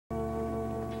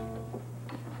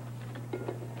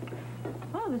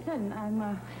of a sudden, I'm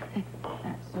not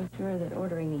so sure that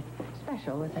ordering the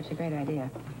special was such a great idea.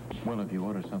 Well, if you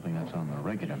order something that's on the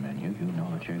regular menu, you know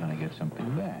that you're going to get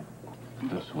something bad.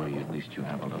 This way, at least you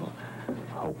have a little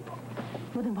hope.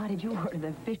 Well, then why did you order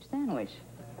the fish sandwich?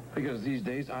 Because these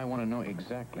days, I want to know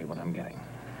exactly what I'm getting.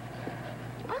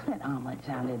 Well, that omelet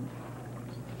sounded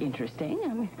interesting. I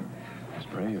mean... It's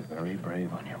brave, very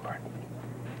brave on your part.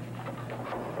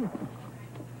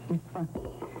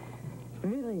 It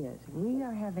really is. We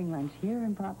are having lunch here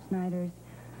in Pop Snyder's,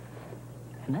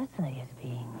 and Leslie is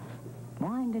being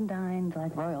wined and dined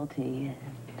like royalty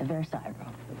at the Versailles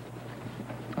Room.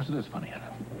 Oh, so it is funny, isn't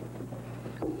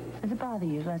it? Does it bother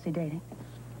you, Leslie dating?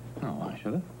 No, why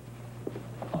should it?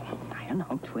 Oh, I don't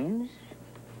know, twins,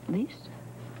 at least.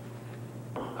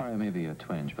 Maybe a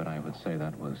twinge, but I would say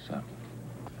that was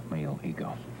male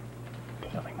ego.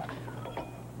 Nothing more.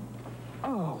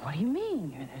 Oh, what do you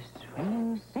mean? You're this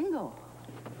swinging single.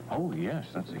 Oh, yes,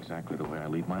 that's exactly the way I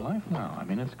lead my life now. I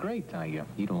mean, it's great. I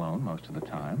eat alone most of the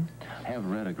time. I have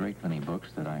read a great many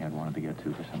books that I had wanted to get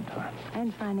to for some time.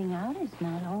 And finding out it's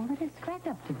not all that it's cracked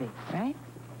up to be, right?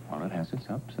 Well, it has its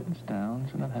ups and its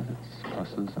downs, and it has its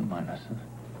pluses and minuses.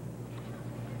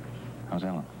 How's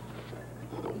Alan?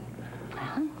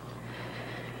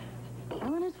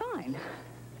 Alan is fine.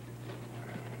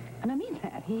 And I mean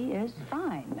that. He is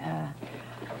fine.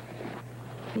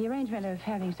 The arrangement of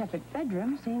having separate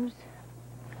bedrooms seems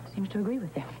to agree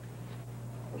with them.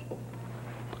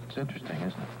 It's interesting,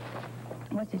 isn't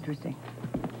it? What's interesting?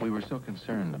 We were so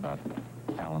concerned about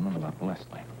Alan and about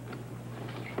Leslie.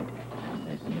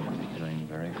 They seem to be doing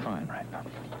very fine right now.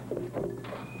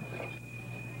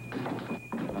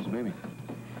 How's the baby?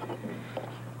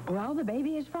 Well, the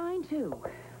baby is fine, too.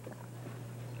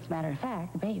 As a matter of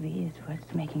fact, the baby is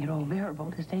what's making it all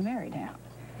bearable to stay married now.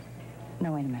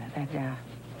 No, wait a minute.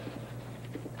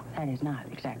 That is not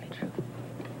exactly true.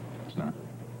 It's not?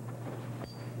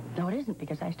 No, it isn't,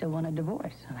 because I still want a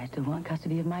divorce, and I still want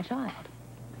custody of my child.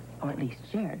 Or at least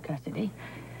shared custody.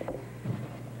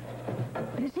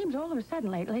 But it seems all of a sudden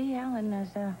lately, Alan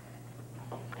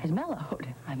has mellowed.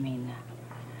 I mean,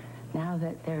 now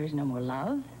that there is no more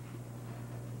love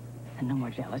and no more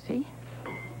jealousy,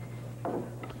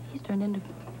 he's turned into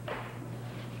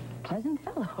a pleasant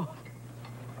fellow.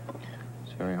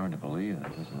 It's very hard to believe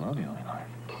that he doesn't love you anymore.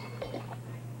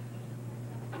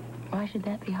 Why should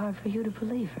that be hard for you to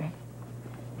believe, Rick?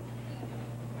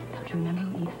 Don't you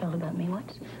remember what you felt about me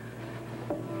once?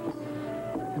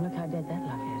 And look how dead that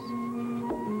love is.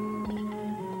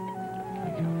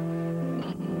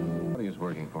 Somebody is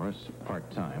working for us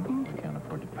part-time. We can't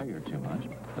afford to pay her too much.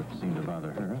 Doesn't seem to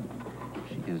bother her.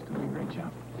 She is doing a great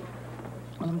job.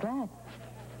 Well, I'm glad.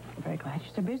 I'm very glad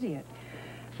you're so busy. It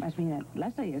must mean that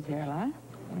Leslie is there a lot.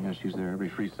 Well, yeah, she's there every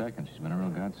 3 seconds. She's been a real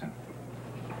godsend.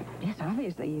 Yes,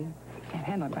 obviously. You can't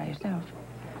handle it by yourself.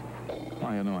 Well,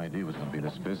 I had no idea it was going to be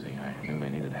this busy. I knew they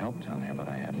needed help down there, but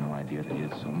I had no idea they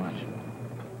needed so much.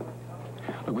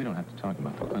 Look, we don't have to talk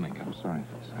about the clinic. I'm sorry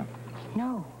for this.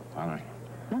 No. All right.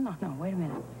 No. Wait a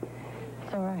minute.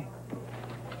 It's all right.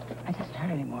 It doesn't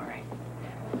hurt anymore, right?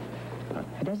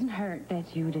 It doesn't hurt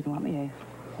that you didn't want me to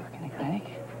work in the clinic.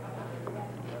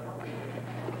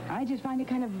 I just find it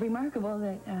kind of remarkable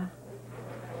that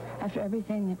after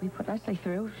everything that we put Leslie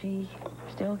through, she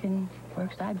still can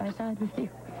work side by side with you.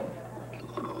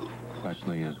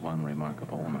 Leslie is one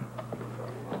remarkable woman.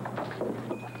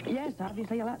 Yes,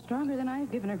 obviously a lot stronger than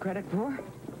I've given her credit for.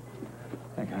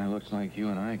 That kind of looks like you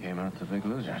and I came out the big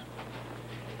losers.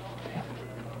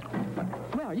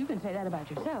 Well, you can say that about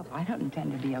yourself. I don't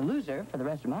intend to be a loser for the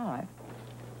rest of my life.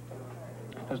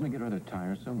 Doesn't it get rather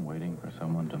tiresome waiting for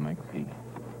someone to make the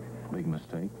big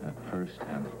mistake, that first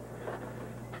and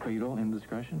fatal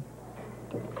indiscretion?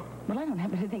 Well, I don't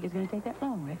happen to think it's going to take that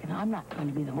long, Rick, and I'm not going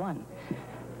to be the one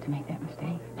to make that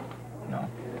mistake. No.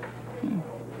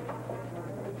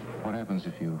 What happens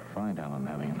if you find Alan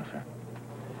having an affair?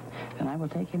 Then I will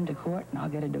take him to court, and I'll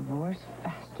get a divorce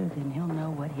faster than he'll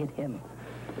know what hit him.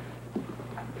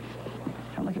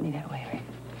 Don't look at me that way, Rick.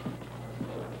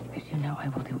 Because you know I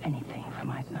will do anything for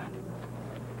my son.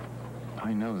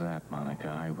 I know that, Monica.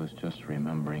 I was just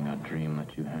remembering a dream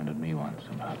that you handed me once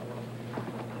about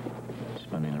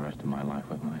spending the rest of my life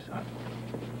with my son.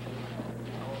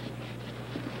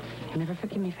 You'll never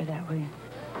forgive me for that, will you?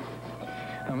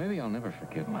 Now, maybe I'll never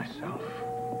forgive myself.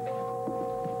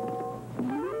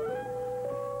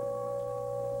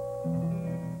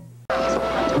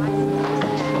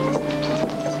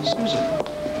 Susan.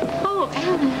 Oh,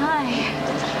 Alan, hi.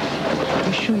 Are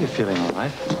you sure you're feeling all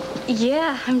right?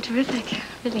 Yeah, I'm terrific,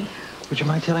 really. Would you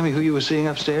mind telling me who you were seeing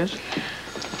upstairs?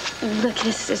 Look,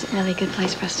 this isn't really a good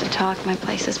place for us to talk. My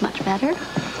place is much better.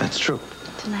 That's true.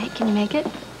 Tonight, can you make it?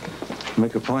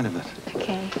 Make a point of it.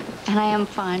 Okay. And I am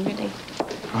fine, really.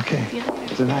 Okay. See you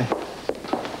later. Good night.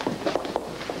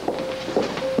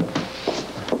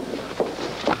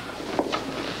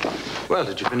 Well,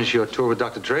 did you finish your tour with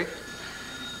Dr. Drake?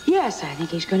 Yes, I think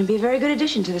he's going to be a very good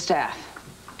addition to the staff.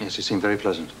 Yes, he seemed very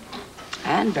pleasant.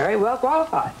 And very well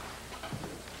qualified.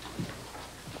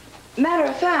 Matter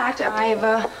of fact,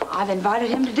 I've invited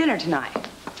him to dinner tonight.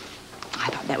 I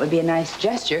thought that would be a nice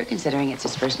gesture, considering it's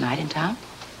his first night in town.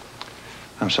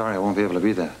 I'm sorry, I won't be able to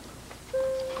be there.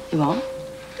 You won't?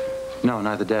 No,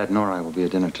 neither Dad nor I will be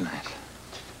at dinner tonight.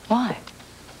 Why?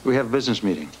 We have a business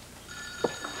meeting.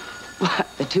 What,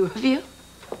 the two of you?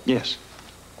 Yes.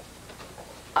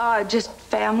 Just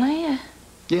family?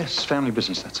 Yes, family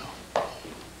business, that's all.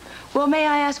 Well, may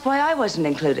I ask why I wasn't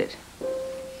included?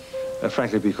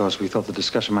 Frankly, because we thought the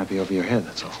discussion might be over your head,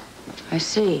 that's all. I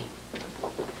see.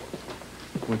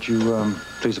 Would you,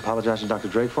 please apologize to Dr.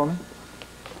 Drake for me?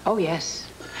 Oh, yes.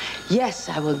 Yes,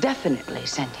 I will definitely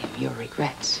send him your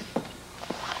regrets.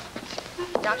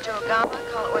 Dr. Ogama,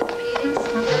 call orthopedics,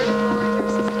 third floor,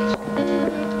 nurses station.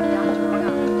 Dr.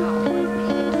 Ogama, call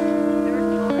orthopedics, third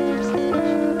floor, nurses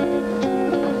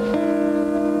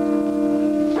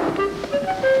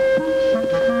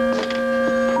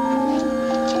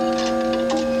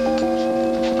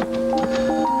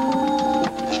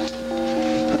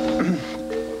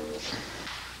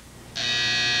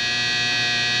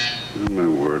My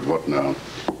word, what now?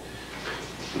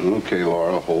 Okay,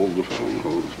 Laura, hold the phone,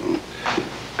 hold the phone.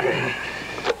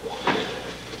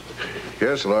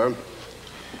 Yes, Laura.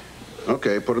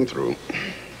 Okay, put him through.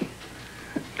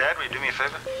 Dad, will you do me a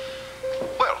favor?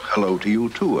 Well, hello to you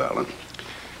too, Alan.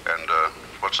 And,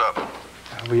 what's up?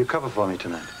 Will you cover for me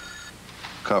tonight?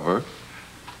 Cover?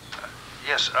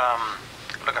 Yes,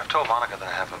 look, I've told Monica that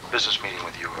I have a business meeting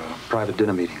with you, a private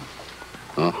dinner meeting.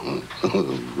 Uh-huh.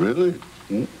 Really?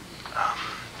 Hmm?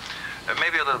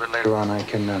 Maybe a little bit later on, I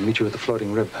can meet you at the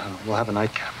Floating Rib. We'll have a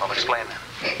nightcap. I'll explain that.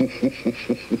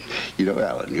 You know,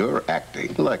 Alan, you're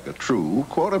acting like a true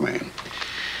quartermain.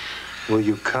 Will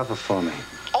you cover for me?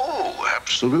 Oh,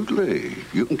 absolutely.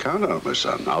 You can count on it, my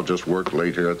son. I'll just work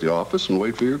late here at the office and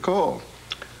wait for your call.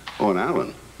 Oh, and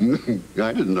Alan,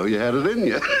 I didn't know you had it in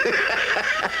you.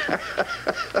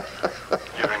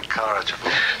 You're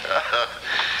incorrigible.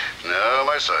 No,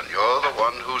 my son, you're the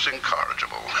one who's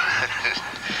incorrigible.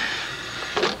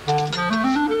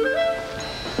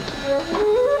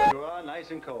 You are nice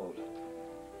and cold.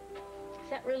 Is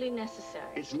that really necessary?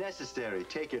 It's necessary.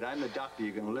 Take it. I'm the doctor.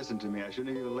 You're going to listen to me. I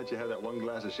shouldn't even let you have that one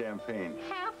glass of champagne.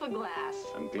 Half a glass.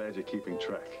 I'm glad you're keeping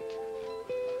track.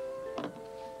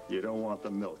 You don't want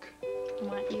the milk.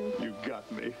 Want you? You got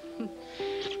me.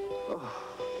 Oh.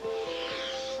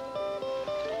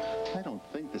 I don't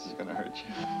think this is going to hurt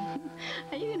you.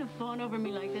 Are you going to fawn over me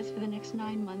like this for the next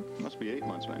 9 months? Must be 8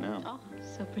 months by now. Oh,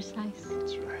 so precise.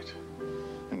 That's right.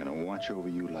 I'm going to watch over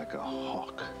you like a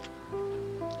hawk.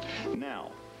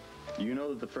 Now, you know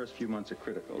that the first few months are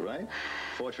critical, right?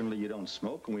 Fortunately, you don't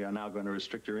smoke, and we are now going to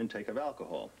restrict your intake of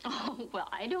alcohol. Oh, well,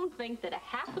 I don't think that a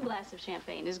half a glass of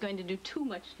champagne is going to do too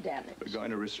much damage. We're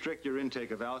going to restrict your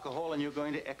intake of alcohol, and you're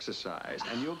going to exercise.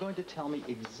 And you're going to tell me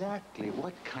exactly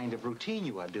what kind of routine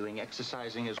you are doing,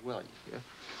 exercising as well, you hear?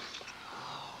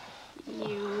 What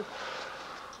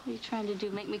are you trying to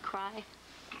do, make me cry?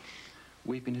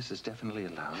 Weepiness is definitely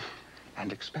allowed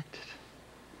and expected.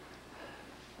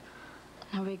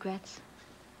 No regrets?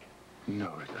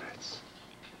 No regrets.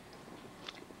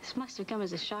 This must have come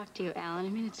as a shock to you, Alan. I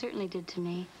mean, it certainly did to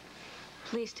me.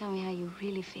 Please tell me how you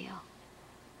really feel.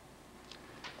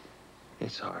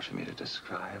 It's hard for me to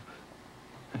describe.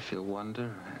 I feel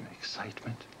wonder and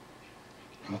excitement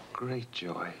and great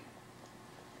joy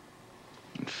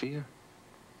and fear.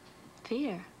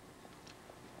 Fear?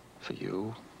 For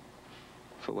you,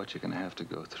 for what you're going to have to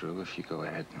go through if you go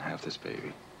ahead and have this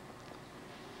baby.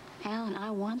 Alan, I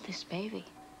want this baby.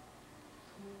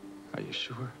 Are you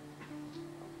sure?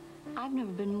 I've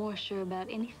never been more sure about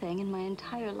anything in my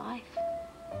entire life.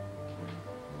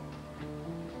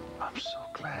 I'm so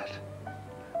glad.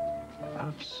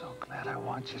 I'm so glad. I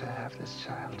want you to have this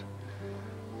child.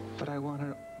 But I want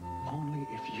her only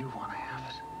if you want to have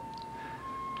it.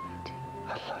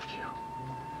 I love you.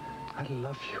 I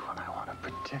love you, and I want to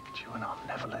protect you, and I'll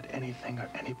never let anything or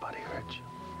anybody hurt you.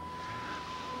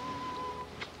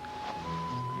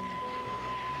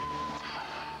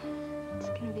 It's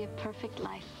going to be a perfect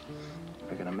life.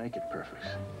 We're going to make it perfect.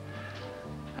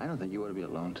 I don't think you ought to be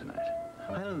alone tonight.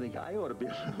 I don't think I ought to be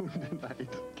alone tonight.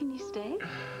 Can you stay?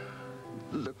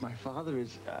 Look, my father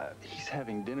is, he's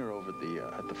having dinner over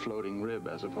at the Floating Rib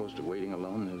as opposed to waiting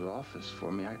alone in his office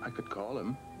for me. I could call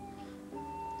him.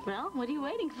 Well, what are you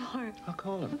waiting for? I'll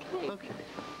call him. Okay.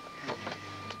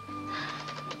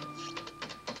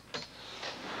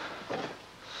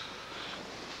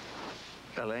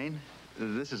 Elaine,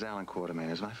 this is Alan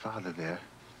Quartermain. Is my father there?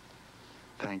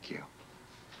 Thank you.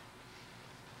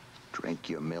 Drink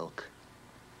your milk.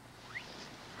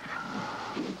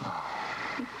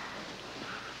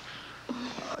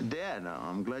 Dad,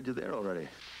 I'm glad you're there already.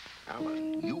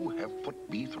 Alan, you have put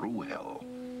me through hell.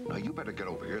 Now, you better get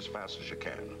over here as fast as you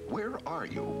can. Where are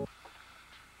you?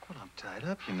 Well, I'm tied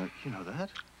up. You know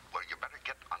that. Well, you better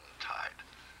get untied.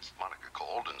 Monica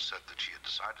called and said that she had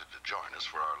decided to join us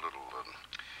for our little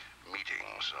meeting.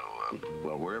 So,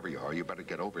 well, wherever you are, you better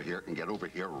get over here and get over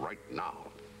here right now.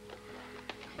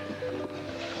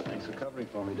 Thanks for covering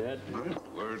for me, Dad. Good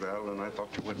word, Alan. I thought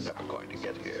you were never going to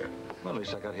get here. Well, at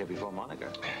least I got here before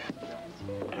Monica.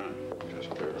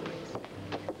 Just barely.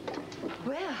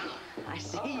 Well, I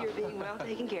see you're being well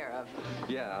taken care of.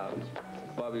 Yeah,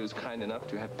 Bobby was kind enough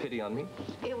to have pity on me.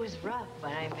 It was rough,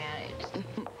 but I managed.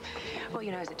 Well,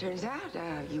 you know, as it turns out,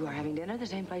 you are having dinner the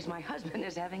same place my husband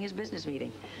is having his business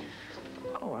meeting.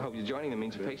 Oh, I hope you're joining them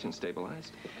means the patient's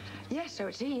stabilized. Yes, so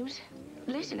it seems.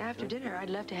 Listen, after dinner,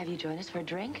 I'd love to have you join us for a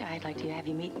drink. I'd like to have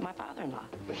you meet my father-in-law.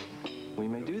 We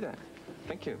may do that.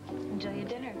 Thank you. Enjoy your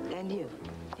dinner. And you.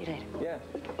 See you later. Yeah.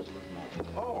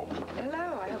 Oh.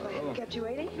 Hello. I hope I haven't kept you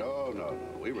waiting. No.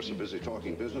 We were so busy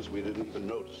talking business, we didn't even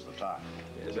notice the time.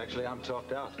 Yes, actually, I'm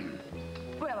talked out.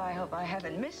 Well, I hope I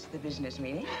haven't missed the business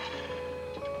meeting.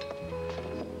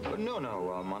 No,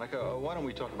 Monica. Why don't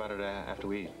we talk about it after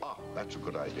we eat? Ah, that's a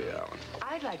good idea, Alan.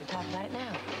 I'd like to talk about it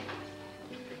now.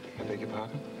 I beg your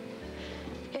pardon?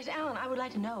 Yes, Alan, I would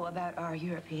like to know about our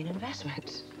European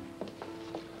investments.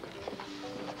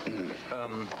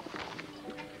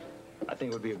 I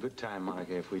think it would be a good time,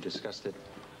 Monica, if we discussed it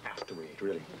after we eat,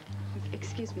 really.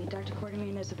 Excuse me, Dr.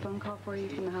 Quartermain, there's a phone call for you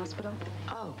from the hospital.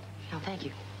 Oh, thank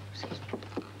you. Excuse me.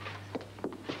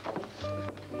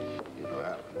 You know,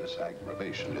 Alan, this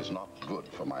aggravation is not good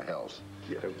for my health.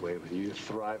 Get away with you. You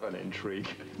thrive on intrigue.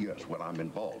 Yes, when I'm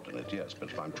involved in it, yes. But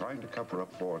if I'm trying to cover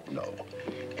up for it, no.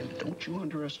 And don't you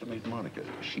underestimate Monica.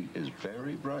 She is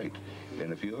very bright.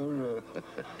 And if you're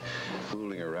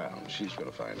fooling around, she's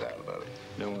going to find out about it.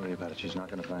 Don't worry about it. She's not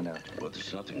going to find out. Well,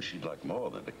 there's nothing she'd like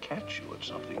more than to catch you at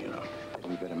something, you know.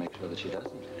 We better make sure that she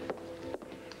doesn't.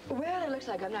 Well, it looks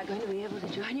like I'm not going to be able to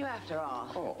join you after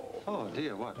all. Oh,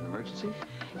 dear. What, an emergency?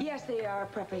 Yes, they are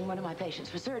prepping one of my patients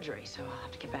for surgery, so I'll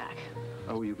have to get back.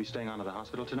 Oh, will you be staying on at the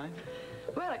hospital tonight?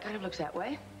 Well, it kind of looks that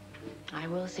way. I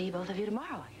will see both of you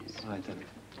tomorrow, I guess. All right, then.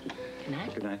 Good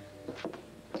night. Good night.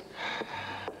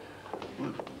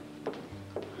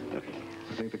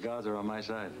 I think the gods are on my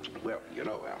side. Well, you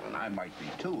know, Alan, I might be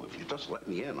too if you just let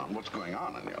me in on what's going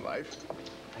on in your life.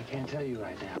 I can't tell you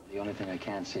right now. The only thing I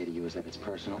can say to you is that it's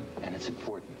personal and it's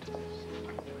important.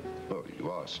 Well, you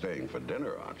are staying for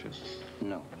dinner, aren't you?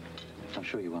 No. I'm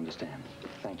sure you understand.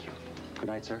 Thank you. Good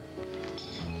night, sir.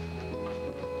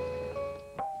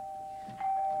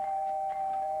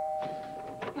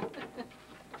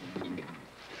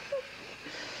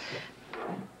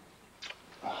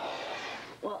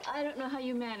 Well, I don't know how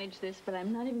you manage this, but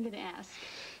I'm not even going to ask.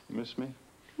 You miss me?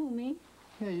 Who, me?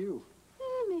 Yeah, you.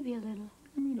 Maybe a little.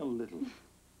 I mean a little.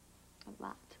 A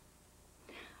lot.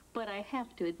 But I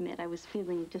have to admit, I was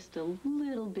feeling just a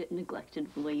little bit neglected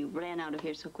the way you ran out of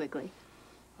here so quickly.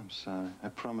 I'm sorry. I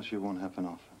promise you it won't happen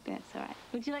often. That's all right.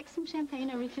 Would you like some champagne?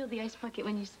 I refilled the ice bucket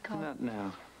when you called. Not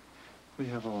now. We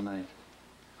have all night.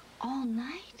 All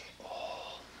night?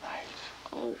 All night.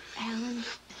 Oh, Alan.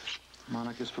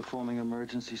 Monica's performing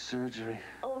emergency surgery.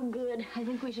 Oh, good. I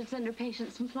think we should send her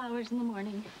patient some flowers in the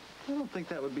morning. I don't think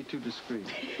that would be too discreet.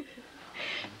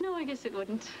 No, I guess it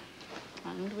wouldn't.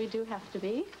 And we do have to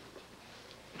be.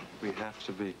 We have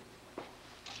to be.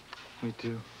 We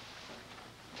do.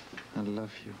 I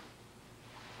love you.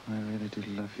 I really do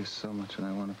love you so much, and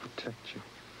I want to protect you.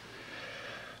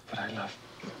 But I love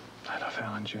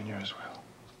Alan Jr. as well.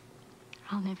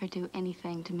 I'll never do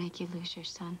anything to make you lose your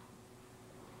son.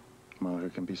 Monica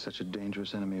can be such a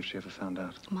dangerous enemy if she ever found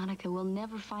out. Monica will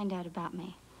never find out about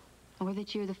me, or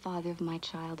that you're the father of my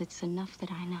child. It's enough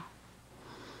that I know.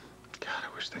 God,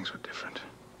 I wish things were different.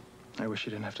 I wish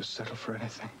you didn't have to settle for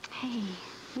anything. Hey,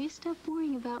 will you stop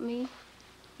worrying about me?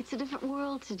 It's a different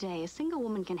world today. A single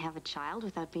woman can have a child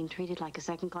without being treated like a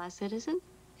second-class citizen.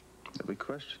 There'll be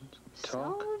questions.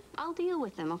 Talk. So, I'll deal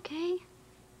with them, okay?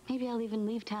 Maybe I'll even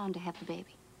leave town to have the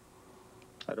baby.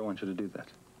 I don't want you to do that.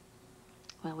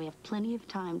 Well, we have plenty of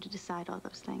time to decide all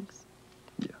those things.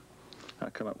 Yeah. I'll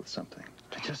come up with something.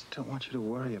 I just don't want you to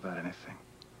worry about anything.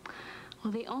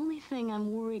 Well, the only thing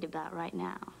I'm worried about right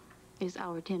now is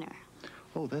our dinner.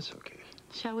 Oh, that's okay.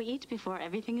 Shall we eat before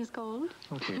everything is cold?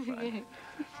 Okay, fine.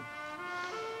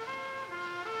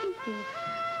 Thank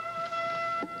you.